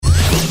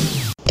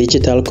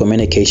Digital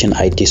Communication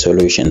IT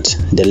Solutions,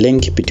 the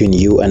link between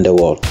you and the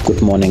world.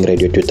 Good morning,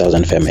 Radio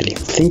 2000 family.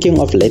 Thinking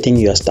of letting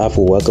your staff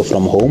work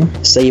from home?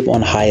 Save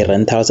on high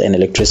rentals and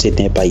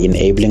electricity by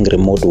enabling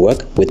remote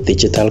work with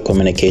Digital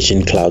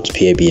Communication Cloud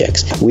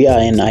PABX. We are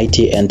an IT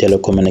and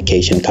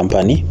telecommunication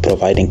company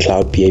providing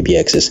cloud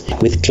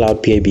PABXs. With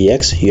Cloud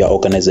PABX, your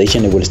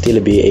organization will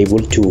still be able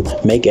to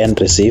make and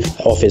receive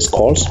office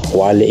calls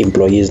while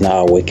employees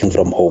now are working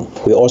from home.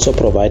 We also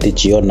provide the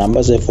geo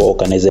numbers for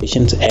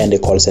organizations and a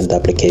call center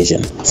application.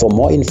 For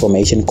more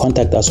information,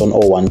 contact us on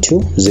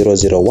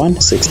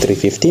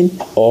 012-001-6315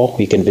 or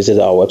you can visit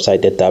our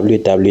website at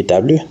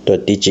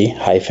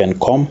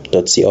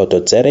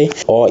www.dg-com.co.za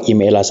or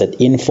email us at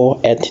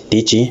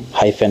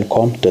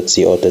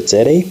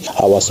info@dg-com.co.za.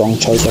 Our song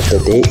choice of the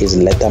day is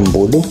Leta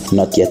Mbulu,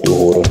 Not Yet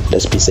Uhuru.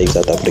 Let's be safe,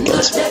 South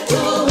Africans.